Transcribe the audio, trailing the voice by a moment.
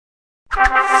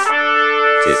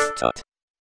TipTut.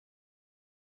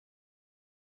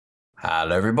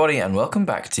 Hello everybody and welcome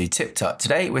back to TipTut.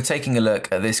 Today we're taking a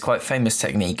look at this quite famous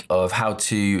technique of how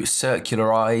to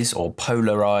circularize or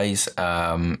polarize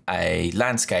a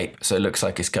landscape so it looks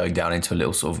like it's going down into a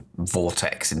little sort of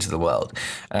vortex into the world.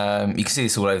 You can see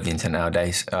this all over the internet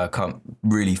nowadays. I can't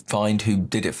really find who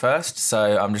did it first,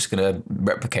 so I'm just going to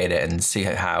replicate it and see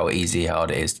how easy or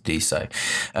hard it is to do so.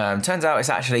 Turns out it's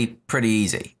actually pretty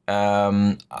easy.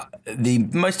 The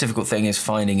most difficult thing is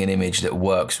finding an image that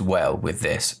works well with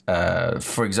this.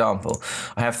 For example,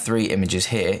 I have 3 images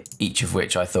here, each of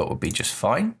which I thought would be just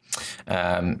fine.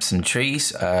 Some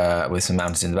trees with some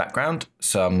mountains in the background,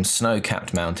 some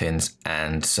snow-capped mountains,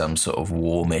 and some sort of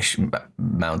warmish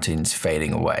mountains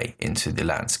fading away into the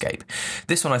landscape.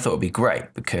 This one I thought would be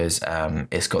great because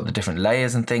it's got the different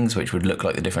layers and things which would look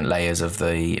like the different layers of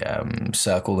the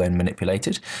circle then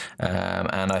manipulated.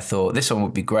 And I thought this one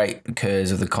would be great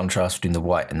because of the contrast between the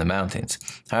white and the mountains.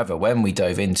 However, when we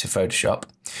dove into Photoshop,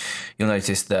 you'll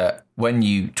notice that when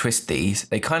you twist these,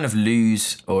 they kind of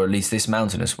lose, or at least this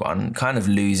mountainous one, kind of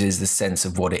loses the sense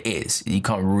of what it is. You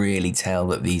can't really tell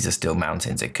that these are still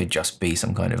mountains. It could just be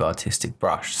some kind of artistic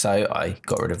brush. So I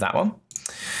got rid of that one.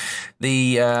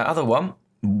 The other one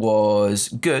was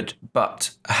good,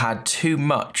 but had too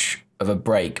much of a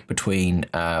break between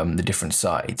the different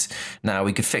sides. Now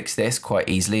we could fix this quite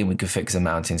easily and we could fix the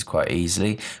mountains quite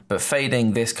easily, but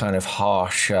fading this kind of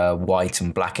harsh white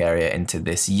and black area into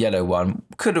this yellow one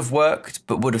could have worked,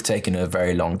 but would have taken a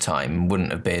very long time and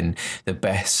wouldn't have been the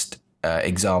best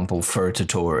example for a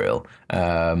tutorial.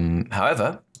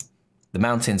 However, the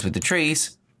mountains with the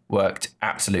trees worked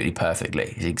absolutely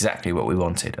perfectly. It's exactly what we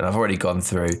wanted. And I've already gone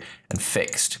through and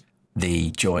fixed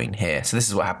the join here. So this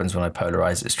is what happens when I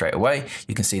polarize it straight away.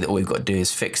 You can see that all we've got to do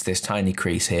is fix this tiny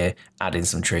crease here, add in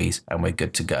some trees, and we're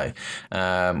good to go,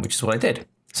 which is what I did.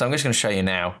 So I'm just going to show you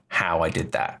now how I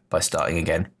did that by starting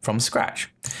again from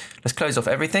scratch. Let's close off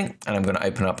everything, and I'm going to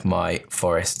open up my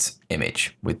forests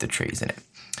image with the trees in it.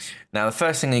 Now, the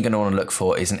first thing you're going to want to look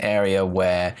for is an area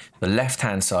where the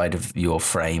left-hand side of your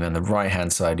frame and the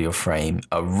right-hand side of your frame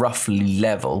are roughly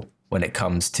level when it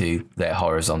comes to their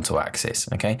horizontal axis,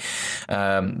 okay?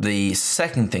 The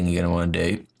second thing you're gonna wanna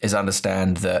do is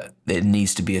understand that it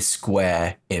needs to be a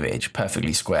square image,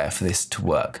 perfectly square for this to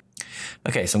work.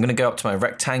 Okay, so I'm gonna go up to my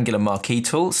rectangular marquee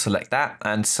tool, select that,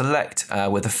 and select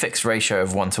with a fixed ratio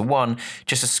of 1:1,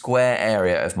 just a square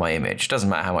area of my image. Doesn't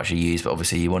matter how much you use, but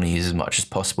obviously you wanna use as much as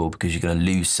possible because you're gonna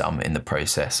lose some in the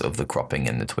process of the cropping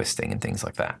and the twisting and things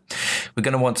like that. We're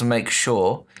gonna want to make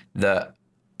sure that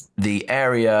the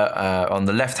area on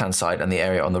the left-hand side and the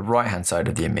area on the right-hand side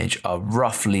of the image are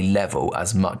roughly level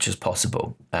as much as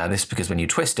possible. This is because when you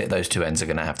twist it, those two ends are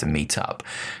going to have to meet up.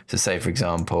 So say, for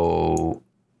example,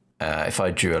 if I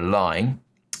drew a line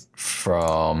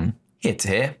from here to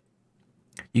here,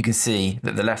 you can see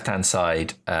that the left-hand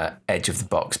side edge of the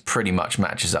box pretty much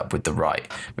matches up with the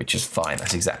right, which is fine.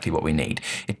 That's exactly what we need.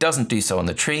 It doesn't do so on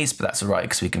the trees, but that's all right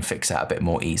because we can fix that a bit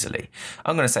more easily.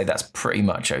 I'm going to say that's pretty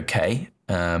much okay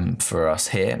for us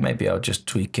here. Maybe I'll just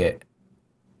tweak it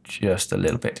just a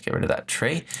little bit to get rid of that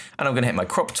tree. And I'm going to hit my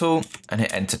crop tool and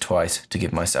hit enter twice to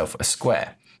give myself a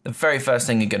square. The very first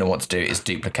thing you're going to want to do is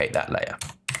duplicate that layer.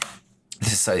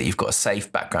 This is so that you've got a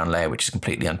safe background layer which is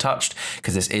completely untouched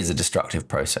because this is a destructive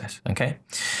process, okay?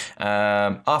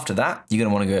 After that, you're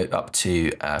gonna wanna go up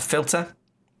to Filter,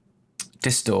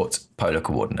 Distort, Polar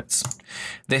Coordinates.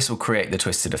 This will create the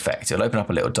twisted effect. It'll open up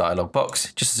a little dialog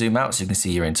box. Just zoom out so you can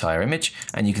see your entire image,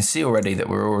 and you can see already that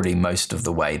we're already most of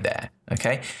the way there,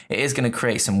 okay? It is gonna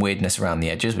create some weirdness around the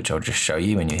edges, which I'll just show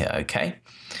you when you hit okay.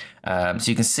 So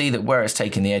you can see that where it's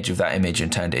taken the edge of that image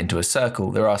and turned it into a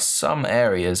circle, there are some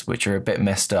areas which are a bit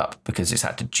messed up because it's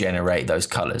had to generate those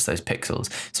colors, those pixels.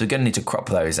 So we're going to need to crop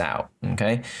those out,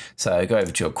 okay? So go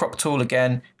over to your crop tool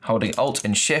again, holding Alt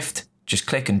and Shift, just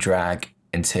click and drag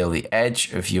until the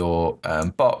edge of your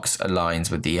box aligns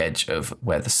with the edge of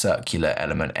where the circular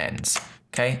element ends.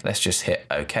 Okay, let's just hit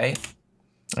OK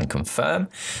and confirm.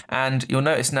 And you'll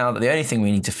notice now that the only thing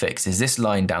we need to fix is this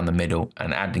line down the middle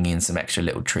and adding in some extra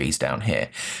little trees down here.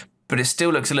 But it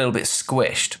still looks a little bit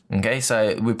squished, okay?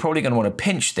 So we're probably gonna wanna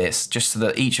pinch this just so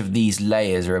that each of these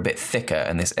layers are a bit thicker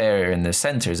and this area in the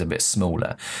center is a bit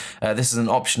smaller. This is an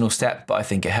optional step, but I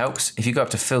think it helps. If you go up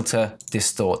to Filter,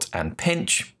 Distort, and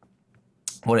Pinch,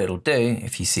 what it'll do,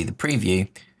 if you see the preview,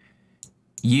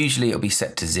 usually it'll be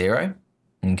set to 0.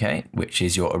 Okay, which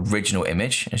is your original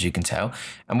image, as you can tell.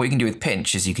 And what you can do with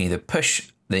pinch is you can either push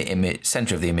the image,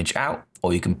 center of the image out,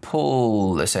 or you can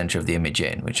pull the center of the image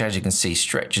in, which as you can see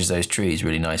stretches those trees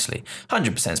really nicely.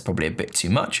 100% is probably a bit too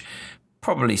much.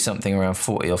 Probably something around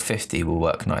 40 or 50 will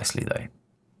work nicely though.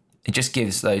 it just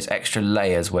gives those extra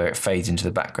layers where it fades into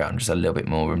the background just a little bit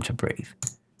more room to breathe.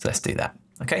 So let's do that.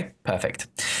 Okay, perfect.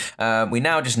 We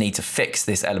now just need to fix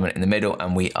this element in the middle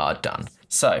and we are done.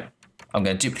 So I'm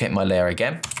going to duplicate my layer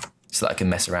again so that I can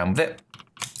mess around with it.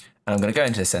 And I'm going to go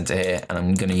into the center here and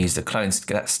I'm going to use the clone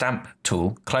stamp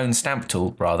tool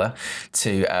to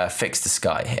fix the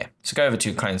sky here. So go over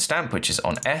to clone stamp, which is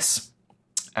on S.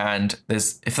 And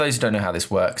if those who don't know how this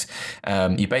works,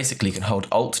 you basically can hold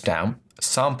Alt down,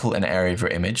 sample an area of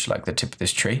your image, like the tip of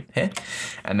this tree here.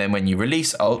 And then when you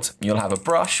release Alt, you'll have a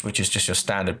brush, which is just your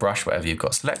standard brush, whatever you've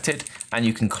got selected, and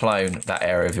you can clone that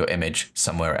area of your image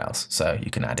somewhere else. So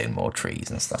you can add in more trees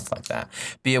and stuff like that.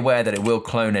 Be aware that it will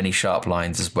clone any sharp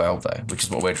lines as well though, which is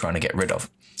what we're trying to get rid of.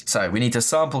 So we need to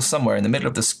sample somewhere in the middle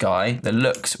of the sky that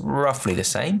looks roughly the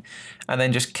same, and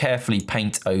then just carefully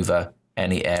paint over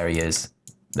any areas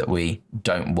that we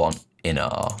don't want in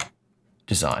our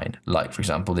design, like for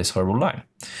example this horrible line.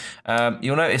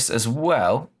 You'll notice as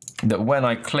well that when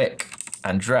I click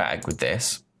and drag with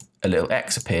this, a little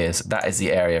X appears. That is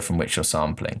the area from which you're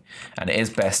sampling, and it is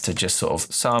best to just sort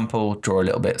of sample, draw a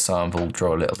little bit, sample,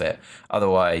 draw a little bit.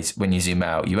 Otherwise, when you zoom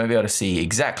out, you won't be able to see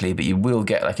exactly, but you will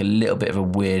get like a little bit of a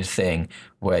weird thing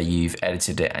where you've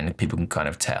edited it and people can kind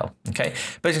of tell, okay?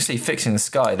 Basically, fixing the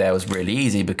sky there was really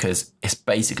easy because it's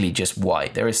basically just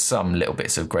white. There is some little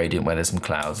bits of gradient where there's some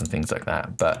clouds and things like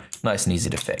that, but nice and easy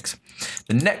to fix.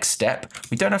 The next step,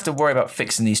 we don't have to worry about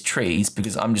fixing these trees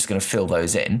because I'm just gonna fill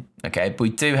those in, okay? But we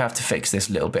do have to fix this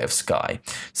little bit of sky.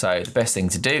 So the best thing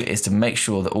to do is to make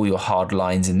sure that all your hard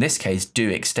lines in this case do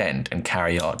extend and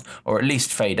carry on, or at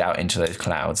least fade out into those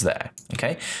clouds there,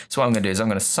 okay? So what I'm gonna do is I'm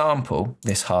gonna sample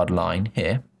this hard line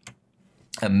here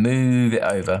and move it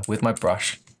over with my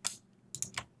brush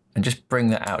and just bring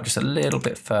that out just a little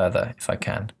bit further if I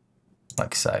can,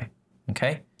 like so,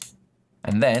 okay?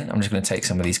 And then I'm just going to take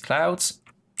some of these clouds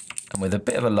and with a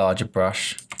bit of a larger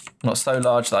brush, not so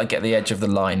large that I get the edge of the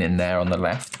line in there on the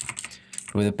left,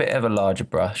 but with a bit of a larger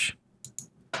brush,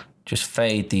 just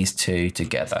fade these two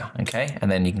together, okay?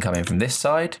 And then you can come in from this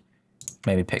side,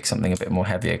 maybe pick something a bit more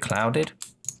heavier clouded,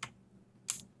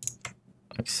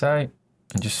 like so,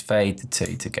 and just fade the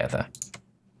two together.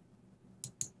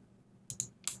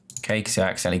 Okay, you can see I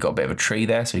accidentally got a bit of a tree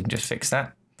there, so we can just fix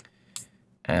that.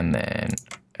 And then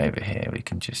over here, we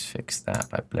can just fix that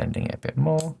by blending it a bit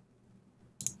more.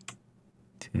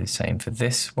 Do the same for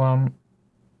this one,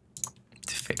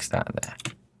 to fix that there.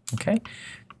 Okay,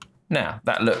 now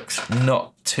that looks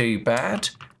not too bad.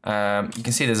 You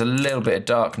can see there's a little bit of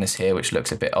darkness here, which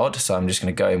looks a bit odd. So I'm just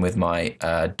gonna go in with my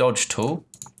dodge tool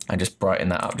and just brighten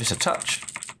that up just a touch.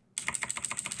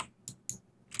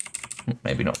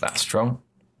 Maybe not that strong.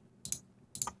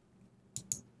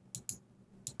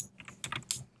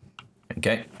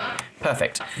 Okay,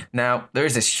 perfect. Now, there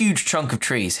is this huge chunk of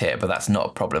trees here, but that's not a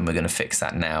problem. We're going to fix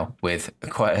that now with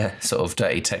quite a sort of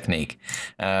dirty technique.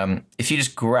 If you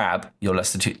just grab your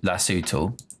lasso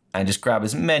tool and just grab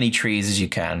as many trees as you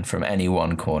can from any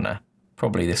one corner,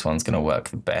 probably this one's going to work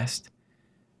the best.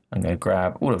 I'm going to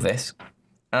grab all of this,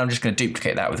 and I'm just going to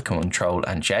duplicate that with Control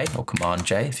and J, or Command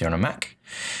J if you're on a Mac.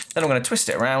 Then I'm going to twist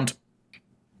it around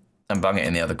and bung it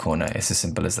in the other corner. It's as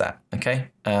simple as that, okay?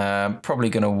 Probably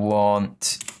gonna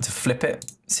want to flip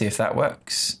it, see if that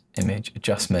works. Image,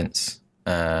 adjustments,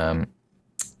 flip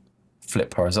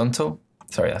horizontal.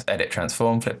 Sorry, that's edit,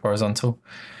 transform, flip horizontal.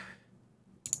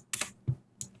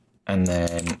 And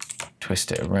then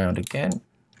twist it around again,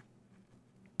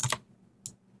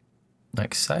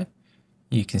 like so.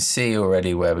 You can see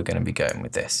already where we're gonna be going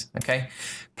with this, okay?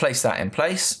 Place that in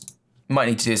place. Might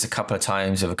need to do this a couple of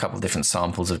times with a couple of different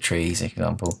samples of trees, for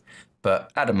example, but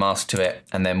add a mask to it,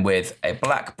 and then with a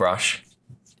black brush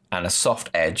and a soft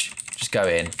edge, just go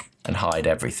in and hide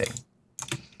everything.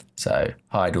 So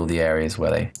hide all the areas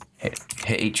where they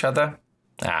hit each other.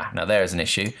 Now there is an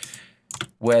issue.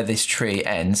 Where this tree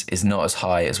ends is not as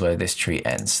high as where this tree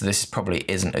ends, so this probably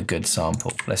isn't a good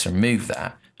sample. Let's remove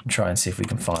that and try and see if we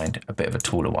can find a bit of a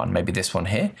taller one. Maybe this one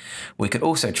here. We could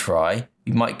also try,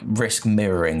 you might risk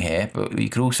mirroring here, but you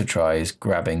could also try is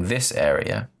grabbing this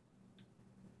area,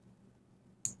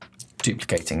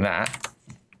 duplicating that,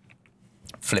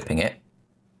 flipping it,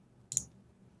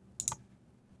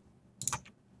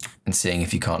 and seeing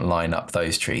if you can't line up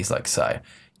those trees like so.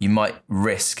 You might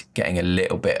risk getting a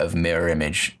little bit of mirror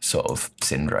image sort of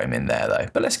syndrome in there though,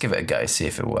 but let's give it a go, see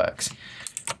if it works.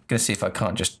 I'm going to see if I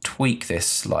can't just tweak this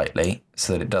slightly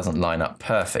so that it doesn't line up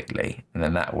perfectly, and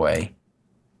then that way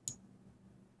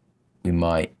we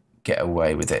might get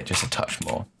away with it just a touch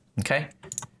more, okay?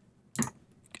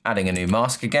 Adding a new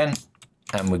mask again,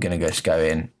 and we're going to just go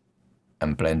in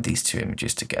and blend these two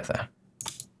images together.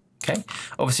 Okay,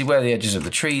 obviously where the edges of the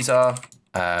trees are,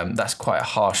 that's quite a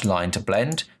harsh line to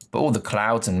blend, but all the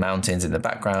clouds and mountains in the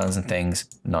backgrounds and things,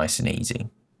 nice and easy.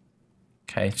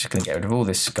 Okay, just gonna get rid of all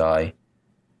this sky,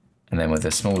 and then with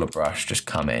a smaller brush, just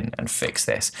come in and fix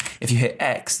this. If you hit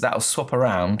X, that'll swap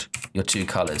around your two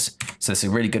colors. So it's a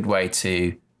really good way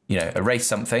to, you know, erase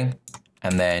something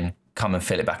and then come and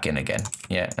fill it back in again.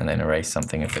 Yeah, and then erase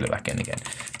something and fill it back in again.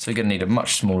 So we're gonna need a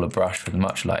much smaller brush with a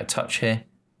much lighter touch here.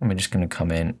 And we're just gonna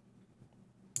come in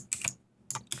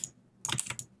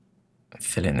and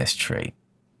fill in this tree.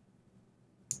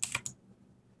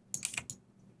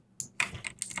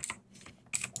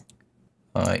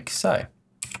 Like so.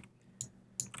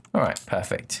 All right,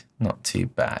 perfect. Not too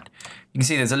bad. You can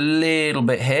see there's a little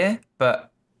bit here,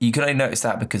 but you can only notice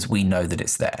that because we know that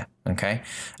it's there, okay?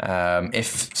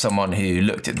 If someone who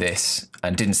looked at this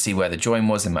and didn't see where the join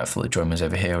was, they might have thought the join was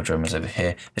over here or join was over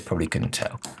here. They probably couldn't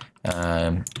tell.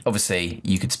 Obviously,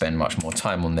 you could spend much more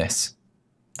time on this.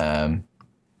 I'm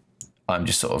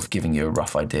just sort of giving you a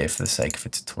rough idea for the sake of a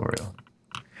tutorial.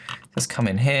 Let's come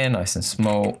in here, nice and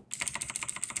small.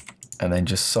 And then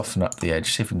just soften up the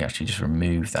edge. See if we can actually just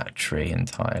remove that tree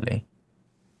entirely.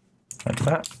 Like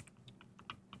that.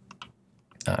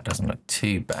 That doesn't look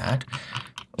too bad.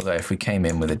 Although if we came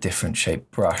in with a different shaped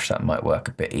brush, that might work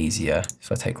a bit easier.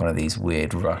 So I take one of these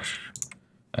weird rough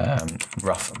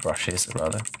brushes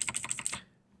rather.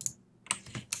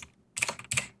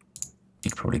 You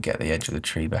could probably get the edge of the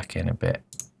tree back in a bit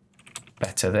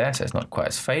better there, so it's not quite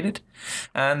as faded.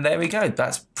 And there we go,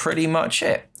 that's pretty much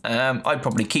it. I'd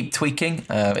probably keep tweaking.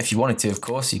 If you wanted to, of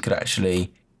course, you could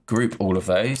actually group all of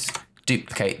those,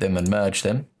 duplicate them and merge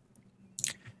them.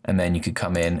 And then you could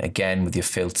come in again with your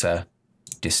filter,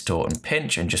 distort and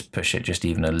pinch and just push it just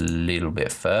even a little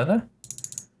bit further.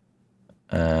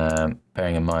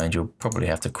 Bearing in mind, you'll probably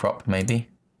have to crop maybe.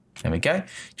 There we go.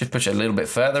 Just push it a little bit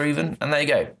further even, and there you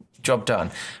go. Job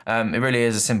done. It really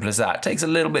is as simple as that. It takes a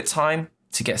little bit of time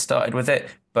to get started with it,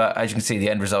 but as you can see, the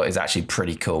end result is actually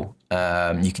pretty cool.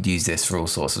 You could use this for all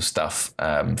sorts of stuff,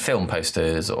 film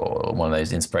posters or one of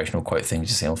those inspirational quote things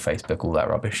you see on Facebook, all that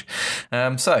rubbish.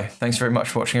 So thanks very much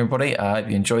for watching, everybody. I hope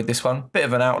you enjoyed this one. Bit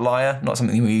of an outlier, not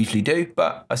something we usually do,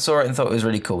 but I saw it and thought it was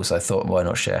really cool, so I thought, why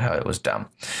not share how it was done?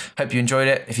 Hope you enjoyed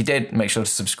it. If you did, make sure to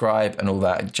subscribe and all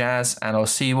that jazz, and I'll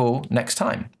see you all next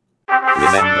time.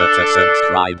 Remember to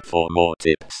subscribe for more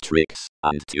tips, tricks,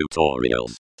 and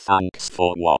tutorials. Thanks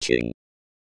for watching.